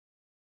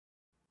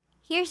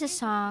Here's a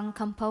song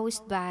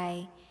composed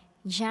by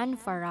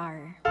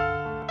Farrar.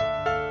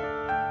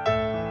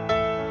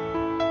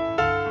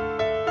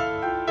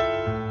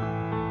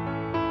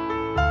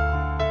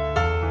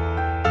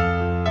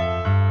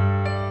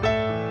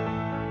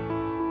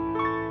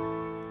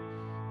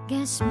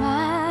 Guess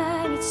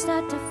mine, it's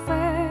not the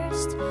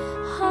first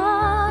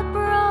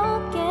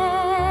heartbroken.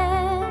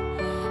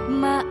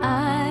 My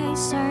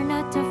eyes are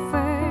not the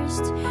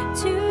first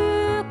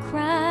to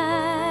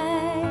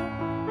cry.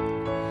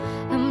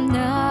 I'm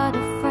not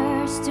the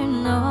first to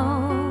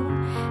know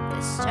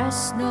there's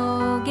just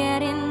no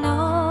getting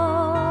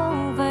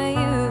over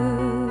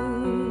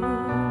you.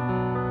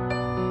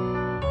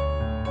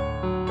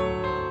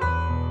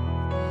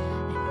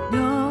 I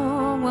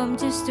know I'm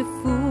just a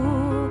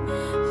fool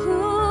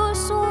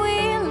who's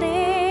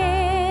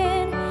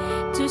willing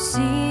to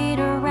sit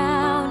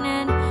around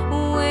and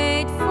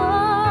wait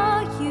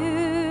for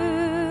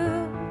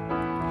you.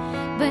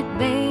 But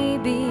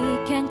baby,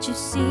 can't you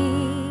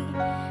see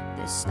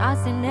there's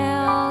nothing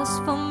else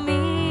for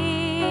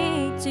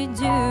me to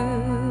do?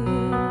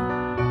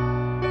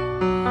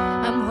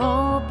 I'm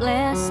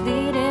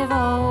hopelessly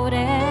devoted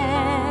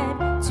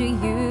to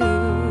you.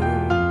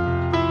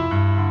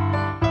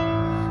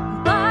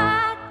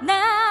 But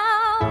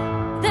now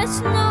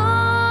there's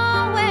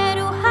nowhere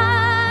to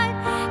hide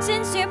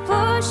since you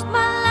pushed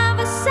my love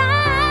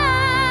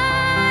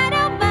aside.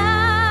 I'm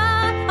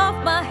out of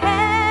my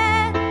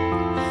head,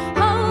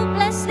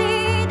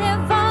 hopelessly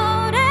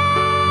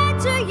devoted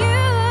to you.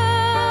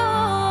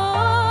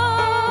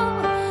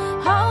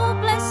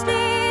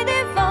 Hopelessly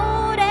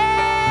devoted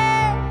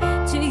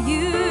to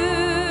you.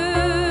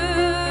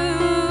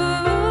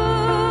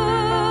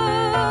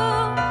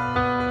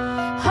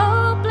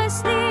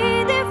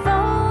 Hopelessly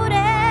devoted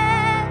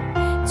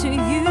to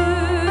you.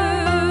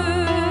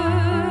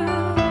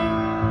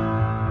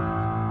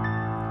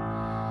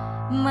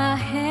 My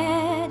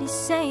head is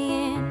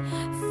saying,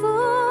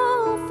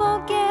 fool,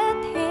 forget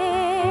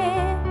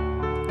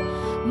him.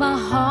 My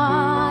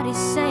heart is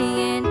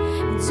saying,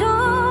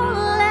 don't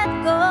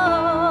let go.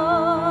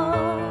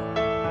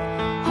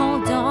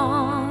 Hold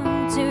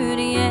on to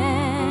the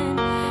end,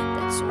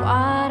 that's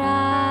what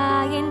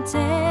I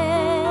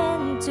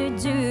intend to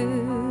do.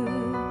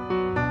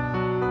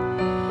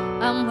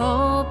 I'm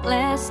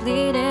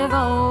hopelessly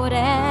devoted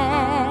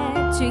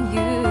to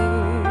you.